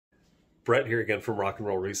Brett here again from Rock and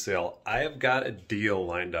Roll Resale. I have got a deal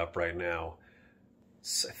lined up right now.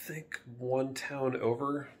 It's, I think, one town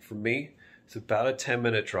over from me. It's about a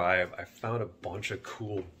 10-minute drive. I found a bunch of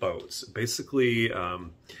cool boats. Basically,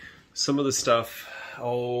 some of the stuff,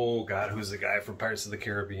 oh God, who's the guy from Pirates of the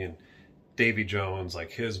Caribbean? Davey Jones,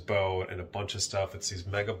 like his boat and a bunch of stuff. It's these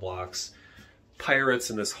mega blocks,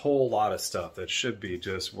 pirates, and this whole lot of stuff that should be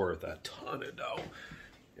just worth a ton of dough.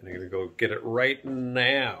 And I'm gonna go get it right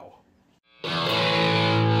now.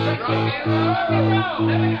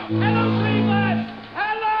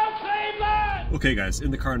 Okay guys, in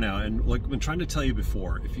the car now, and like I've been trying to tell you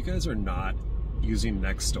before, if you guys are not using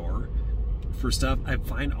Nextdoor for stuff, I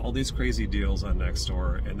find all these crazy deals on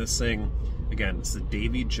Nextdoor, and this thing, again, it's the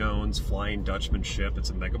Davey Jones Flying Dutchman ship. It's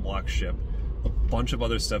a mega block ship, a bunch of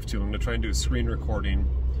other stuff too. I'm gonna try and do a screen recording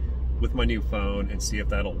with my new phone and see if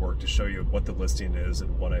that'll work to show you what the listing is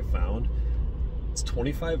and what I found. It's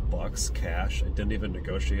 25 bucks cash. I didn't even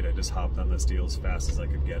negotiate. I just hopped on this deal as fast as I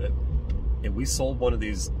could get it. And we sold one of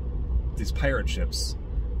these pirate ships,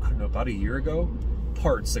 I don't know, about a year ago.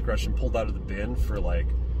 Parts that Gretchen pulled out of the bin for like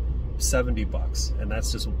 70 bucks. And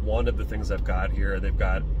that's just one of the things I've got here.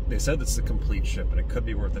 They said it's the complete ship, and it could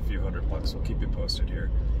be worth a few $100. We'll keep you posted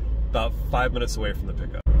here. About 5 minutes away from the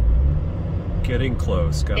pickup. Getting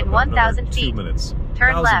close. Got in 1,000 feet. 2 minutes.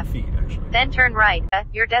 Turn left. Feet, actually. Then turn right.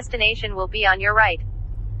 Your destination will be on your right.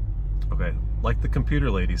 Okay, like the computer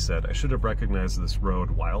lady said, I should have recognized this road,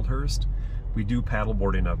 Wildhurst. We do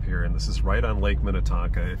paddleboarding up here, and this is right on Lake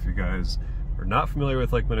Minnetonka. If you guys are not familiar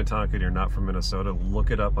with Lake Minnetonka and you're not from Minnesota,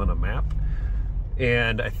 look it up on a map.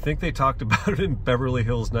 And I think they talked about it in Beverly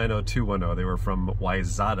Hills 90210. They were from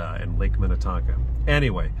Wayzata and Lake Minnetonka.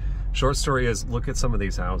 Anyway, short story is, look at some of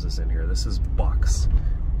these houses in here. This is bucks.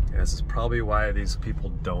 And this is probably why these people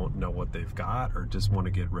don't know what they've got or just want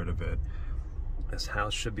to get rid of it. This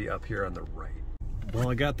house should be up here on the right. Well,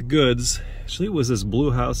 I got the goods. Actually, it was this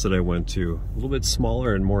blue house that I went to. A little bit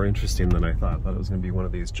smaller and more interesting than I thought. I thought it was going to be one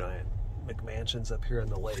of these giant McMansions up here in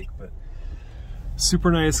the lake, but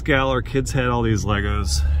super nice gal. Her kids had all these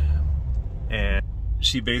Legos, and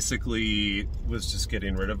she basically was just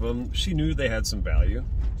getting rid of them. She knew they had some value,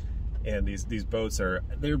 and these boats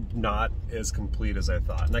they're not as complete as I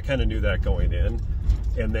thought, and I kind of knew that going in.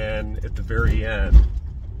 And then at the very end,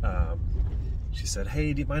 she said,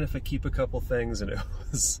 hey, do you mind if I keep a couple things? And it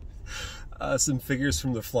was some figures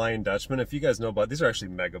from the Flying Dutchman. If you guys know about, these are actually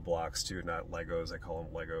mega blocks too, not Legos. I call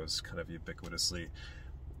them Legos kind of ubiquitously.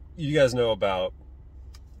 You guys know about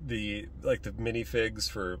the minifigs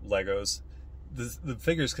for Legos. The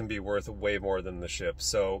figures can be worth way more than the ship.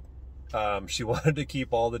 So she wanted to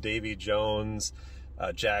keep all the Davey Jones,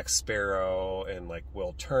 Jack Sparrow, and like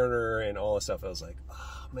Will Turner and all this stuff. I was like,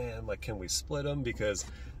 oh man, like, can we split them? Because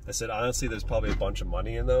I said, honestly, there's probably a bunch of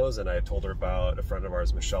money in those. And I told her about a friend of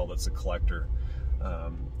ours, Michelle, that's a collector,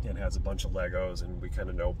 and has a bunch of Legos, and we kind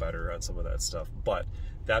of know better on some of that stuff. But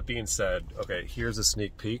that being said, okay, here's a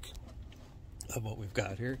sneak peek of what we've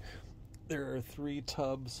got here. There are 3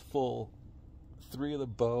 tubs full, 3 of the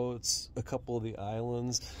boats, a couple of the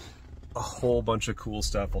islands, a whole bunch of cool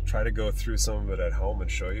stuff. I'll try to go through some of it at home and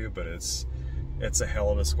show you, but it's a hell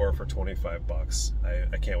of a score for 25 bucks.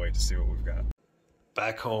 I can't wait to see what we've got.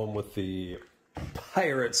 Back home with the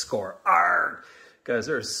pirate score. Arrgh! Guys,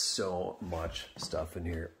 there's so much stuff in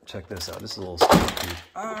here. Check this out. This is a little sneak peek.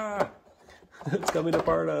 Ah! It's coming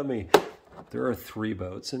apart on me. There are 3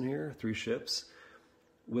 boats in here, 3 ships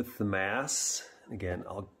with the masts. Again,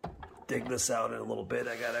 I'll dig this out in a little bit.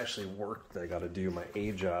 I got actually work that I got to do, my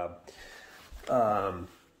A job.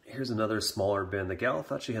 Here's another smaller bin. The gal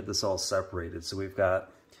thought she had this all separated. So we've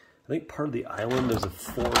got, I think part of the island, there's a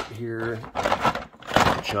fort here,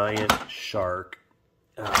 giant shark,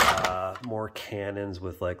 more cannons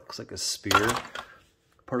with like, looks like a spear.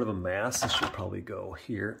 Part of a mast. This should probably go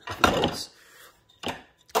here with the boats.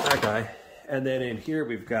 That guy. And then in here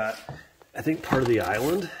we've got, I think, part of the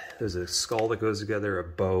island. There's a skull that goes together, a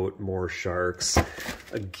boat, more sharks.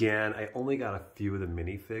 Again, I only got a few of the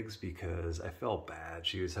minifigs because I felt bad.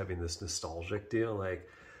 She was having this nostalgic deal. Like,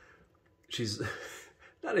 she's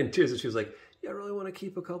not in tears, but she was like, yeah, I really want to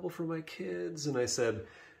keep a couple for my kids. And I said,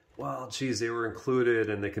 well, geez, they were included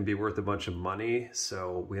and they can be worth a bunch of money.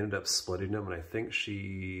 So we ended up splitting them. And I think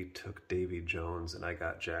she took Davey Jones and I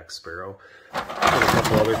got Jack Sparrow and a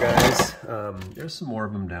couple other guys. There's some more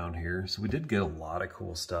of them down here. So we did get a lot of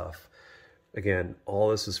cool stuff. Again, all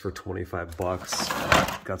this is for 25 bucks.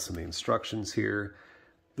 Got some instructions here.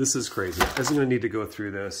 This is crazy. I wasn't going to need to go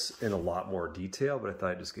through this in a lot more detail, but I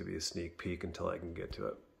thought I'd just give you a sneak peek until I can get to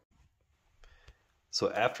it.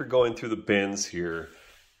 So after going through the bins here,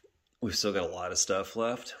 we've still got a lot of stuff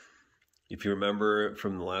left. If you remember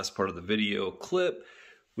from the last part of the video clip,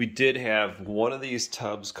 we did have one of these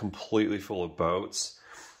tubs completely full of boats.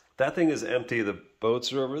 That thing is empty. The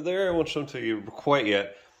boats are over there. I won't show them to you quite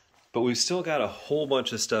yet, but we've still got a whole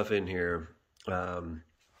bunch of stuff in here.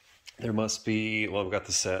 There must be, well, we've got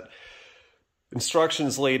the set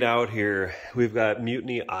instructions laid out here. We've got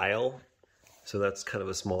Mutiny Isle. So that's kind of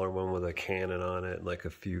a smaller one with a cannon on it, and like a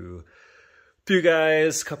few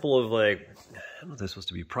guys, a couple of like, I don't know if they're supposed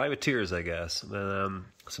to be privateers, I guess.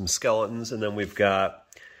 Some skeletons, and then we've got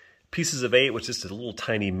pieces of 8, which is just a little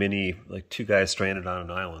tiny mini, like 2 guys stranded on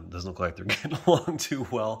an island. Doesn't look like they're getting along too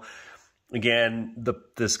well. Again,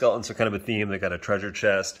 the skeletons are kind of a theme. They got a treasure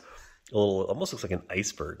chest, a little, almost looks like an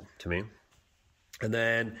iceberg to me. And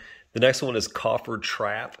then the next one is Coffer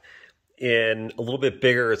Trap. And a little bit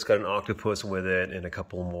bigger, it's got an octopus with it and a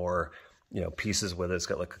couple more, pieces with it. It's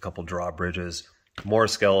got like a couple drawbridges, more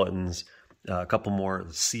skeletons, a couple more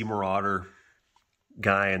sea marauder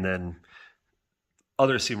guy, and then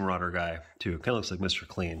other sea marauder guy too. Kind of looks like Mr.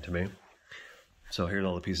 Clean to me. So here's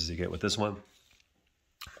all the pieces you get with this one.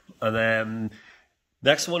 And then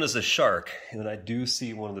next one is a shark, and I do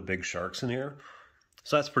see one of the big sharks in here.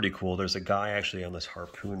 So that's pretty cool. There's a guy actually on this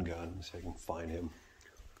harpoon gun. Let me see if I can find him.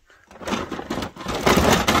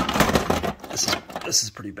 This is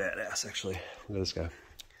pretty badass, actually. Look at this guy.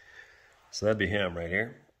 So that'd be him right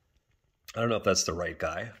here. I don't know if that's the right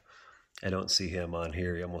guy. I don't see him on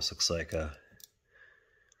here. He almost looks like a...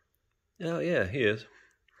 Oh, yeah, he is.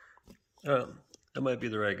 That might be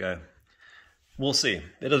the right guy. We'll see.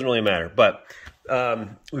 It doesn't really matter. But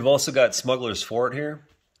we've also got Smuggler's Fort here.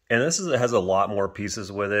 And this has a lot more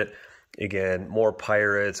pieces with it. Again, more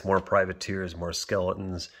pirates, more privateers, more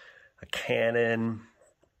skeletons, a cannon,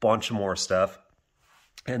 bunch of more stuff.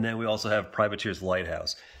 And then we also have Privateer's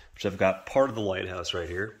Lighthouse, which I've got part of the lighthouse right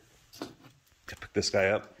here. Pick this guy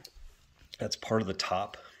up. That's part of the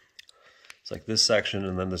top. It's like this section,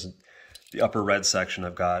 and then this the upper red section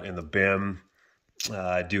I've got in the BIM.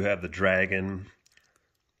 I do have the dragon,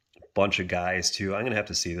 a bunch of guys too. I'm going to have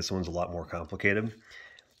to see. This one's a lot more complicated.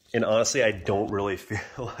 And honestly, I don't really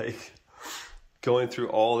feel like going through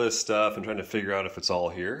all this stuff and trying to figure out if it's all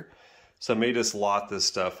here. So I may just lot this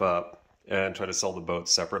stuff up and try to sell the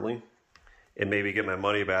boats separately and maybe get my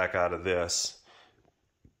money back out of this.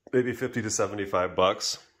 Maybe 50 to 75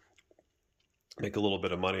 bucks. Make a little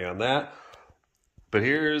bit of money on that. But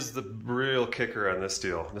here's the real kicker on this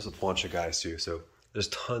deal. There's a bunch of guys too. So there's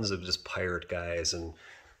tons of just pirate guys, and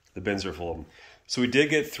the bins are full of them. So we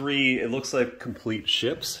did get 3, it looks like complete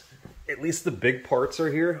ships. At least the big parts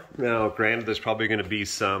are here. Now, granted, there's probably going to be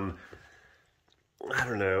some, I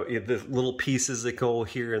don't know, the little pieces that go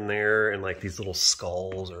here and there, and like these little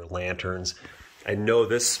skulls or lanterns. I know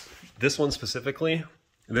this one specifically.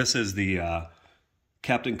 This is the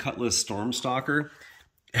Captain Cutlas Stormstalker.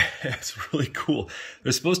 It's really cool.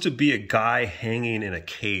 There's supposed to be a guy hanging in a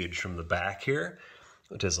cage from the back here,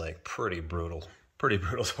 which is like pretty brutal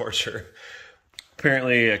torture.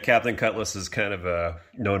 Apparently, Captain Cutlas is kind of a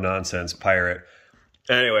no-nonsense pirate.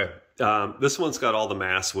 Anyway, this one's got all the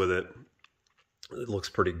mass with it. It looks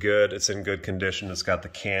pretty good. It's in good condition. It's got the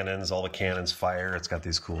cannons. All the cannons fire. It's got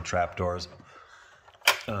these cool trapdoors.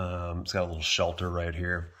 It's got a little shelter right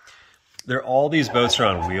here. All these boats are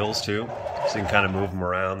on wheels too, so you can kind of move them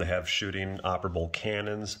around. They have shooting operable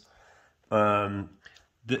cannons.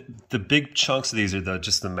 The big chunks of these are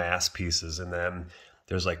just the mass pieces, and then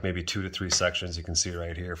there's like maybe 2 to 3 sections you can see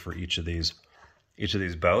right here for each of these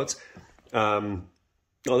boats.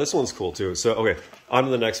 Oh, this one's cool too. So okay, on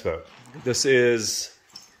to the next boat. This is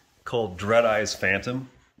called Dread Eye's Phantom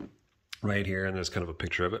right here, and there's kind of a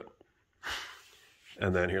picture of it.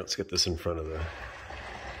 And then here, let's get this in front of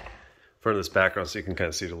this background so you can kind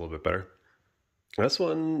of see it a little bit better. This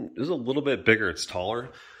one is a little bit bigger. It's taller.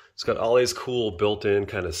 It's got all these cool built-in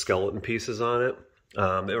kind of skeleton pieces on it.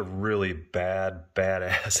 They're really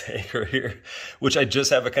badass anchor here, which I just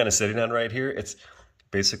have it kind of sitting on right here. It's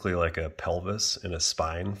basically like a pelvis and a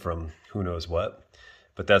spine from who knows what,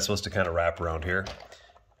 but that's supposed to kind of wrap around here.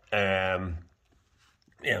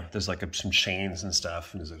 Yeah, there's like some chains and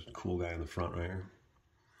stuff, and there's a cool guy in the front right here.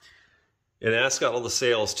 And that's got all the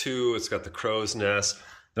sails too. It's got the crow's nest.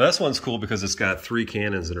 Now this one's cool because it's got 3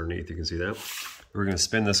 cannons underneath. You can see that. We're going to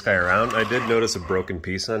spin this guy around. I did notice a broken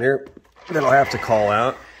piece on here that I'll have to call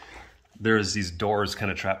out. There's these doors,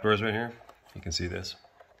 kind of trap doors right here. You can see this.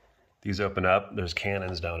 These open up. There's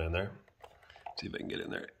cannons down in there. See if I can get in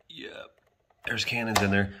there. Yep. There's cannons in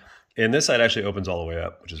there. And this side actually opens all the way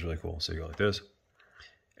up, which is really cool. So you go like this.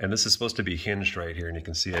 And this is supposed to be hinged right here. And you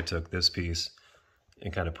can see I took this piece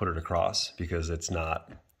and kind of put it across because it's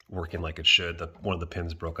not working like it should. One of the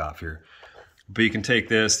pins broke off here. But you can take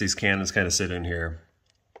this, these cannons kind of sit in here.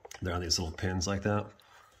 They're on these little pins like that.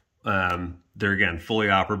 They're, again, fully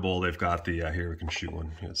operable. They've got the, here we can shoot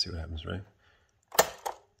one. Let's see what happens, right?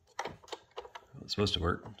 It's supposed to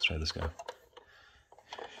work. Let's try this guy.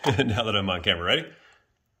 Now that I'm on camera, ready?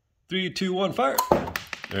 3, 2, 1, fire.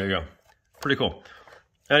 There you go. Pretty cool.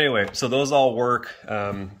 Anyway, so those all work.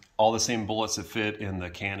 All the same bullets that fit in the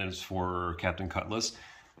cannons for Captain Cutlas.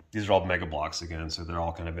 These are all mega blocks again, so they're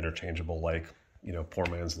all kind of interchangeable, like, you know, poor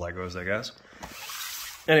man's Legos, I guess.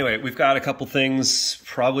 Anyway, we've got a couple things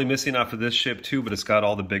probably missing off of this ship too, but it's got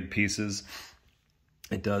all the big pieces.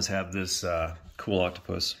 It does have this cool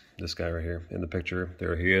octopus, this guy right here in the picture.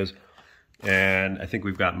 There he is. And I think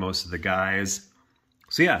we've got most of the guys.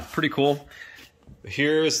 So yeah, pretty cool.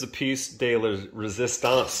 Here's the piece de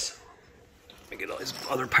resistance. Let me get all these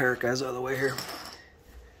other pirate guys out of the way here.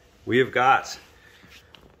 We have got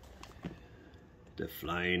the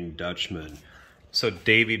Flying Dutchman. So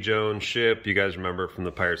Davey Jones ship, you guys remember from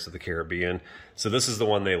the Pirates of the Caribbean. So this is the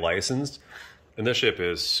one they licensed. And this ship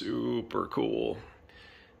is super cool.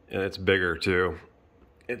 And it's bigger too.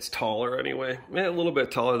 It's taller anyway. A little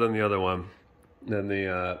bit taller than the other one.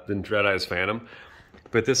 Than Dread-Eye's Phantom.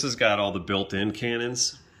 But this has got all the built-in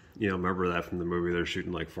cannons. You know, remember that from the movie? They're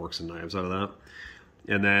shooting like forks and knives out of that.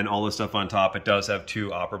 And then all the stuff on top. It does have 2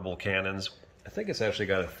 operable cannons. I think it's actually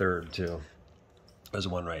got a third too. There's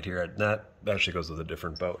one right here. That actually goes with a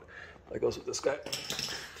different boat. That goes with this guy.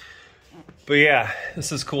 But yeah,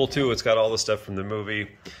 this is cool too. It's got all the stuff from the movie.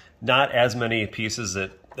 Not as many pieces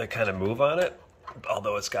that kind of move on it.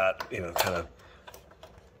 Although it's got, you know, kind of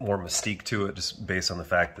more mystique to it, just based on the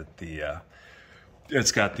fact that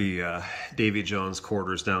it's got the Davey Jones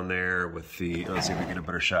quarters down there with the, let's see if we get a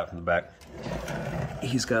better shot from the back.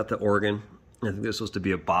 He's got the organ. I think there's supposed to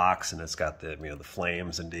be a box, and it's got the, you know, the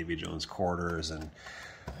flames and Davey Jones quarters and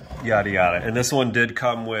yada yada. And this one did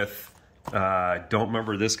come with, don't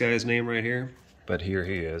remember this guy's name right here, but here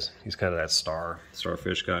he is. He's kind of that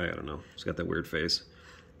starfish guy. I don't know. He's got that weird face.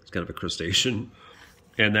 He's kind of a crustacean.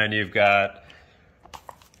 And then you've got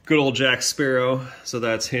good old Jack Sparrow. So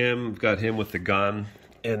that's him. We've got him with the gun.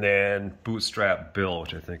 And then Bootstrap Bill,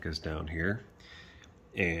 which I think is down here.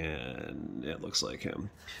 And it looks like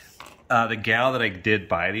him. The gal that I did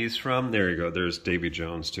buy these from, there you go, there's Davey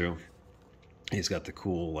Jones too. He's got the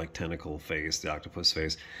cool like tentacle face, the octopus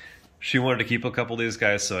face. She wanted to keep a couple of these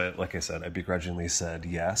guys, so like I said, I begrudgingly said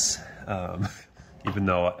yes. Even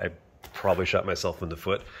though I probably shot myself in the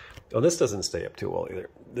foot. Oh, this doesn't stay up too well either.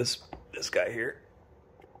 This guy here,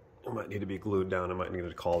 I might need to be glued down. I might need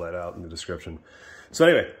to call that out in the description. So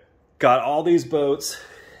anyway, got all these boats.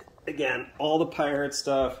 Again, all the pirate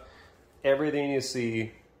stuff, everything you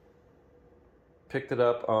see. Picked it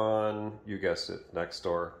up on, you guessed it,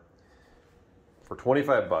 Nextdoor for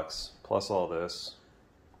 25 bucks, plus all this,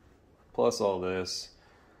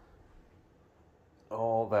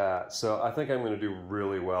 all that. So I think I'm going to do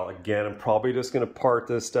really well. Again, I'm probably just going to part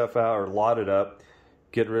this stuff out or lot it up,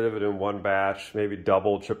 get rid of it in one batch, maybe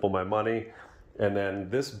double, triple my money. And then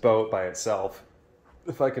this boat by itself,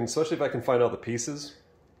 if I can, especially if I can find all the pieces,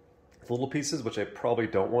 the little pieces, which I probably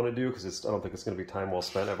don't want to do because I don't think it's going to be time well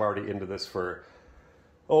spent. I've already into this for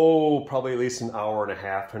probably at least an hour and a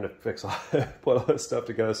half trying to put all this stuff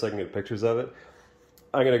together so I can get pictures of it.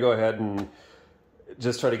 I'm going to go ahead and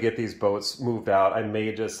just try to get these boats moved out. I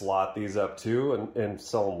may just lot these up too and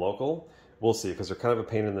sell them local. We'll see, because they're kind of a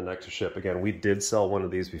pain in the neck to ship. Again, we did sell one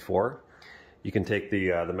of these before. You can take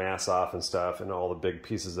the mass off and stuff, and all the big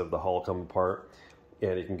pieces of the hull come apart,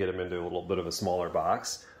 and you can get them into a little bit of a smaller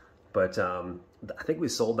box. But I think we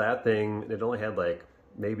sold that thing. It only had like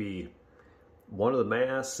maybe one of the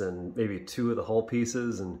mass and maybe 2 of the hull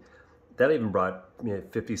pieces, and that even brought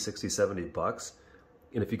 50, 60, 70 bucks.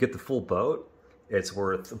 And if you get the full boat, it's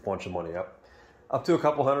worth a bunch of money, up to a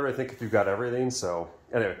couple hundred, I think, if you've got everything. So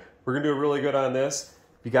anyway, we're gonna do really good on this.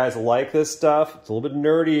 If you guys like this stuff, it's a little bit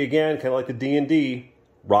nerdy again, kind of like the D&D,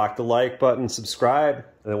 rock the like button, subscribe,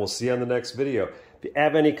 and then we'll see you on the next video. If you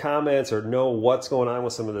have any comments or know what's going on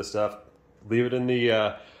with some of this stuff, leave it in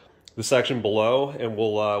the section below, and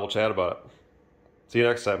we'll chat about it. See you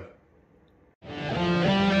next time.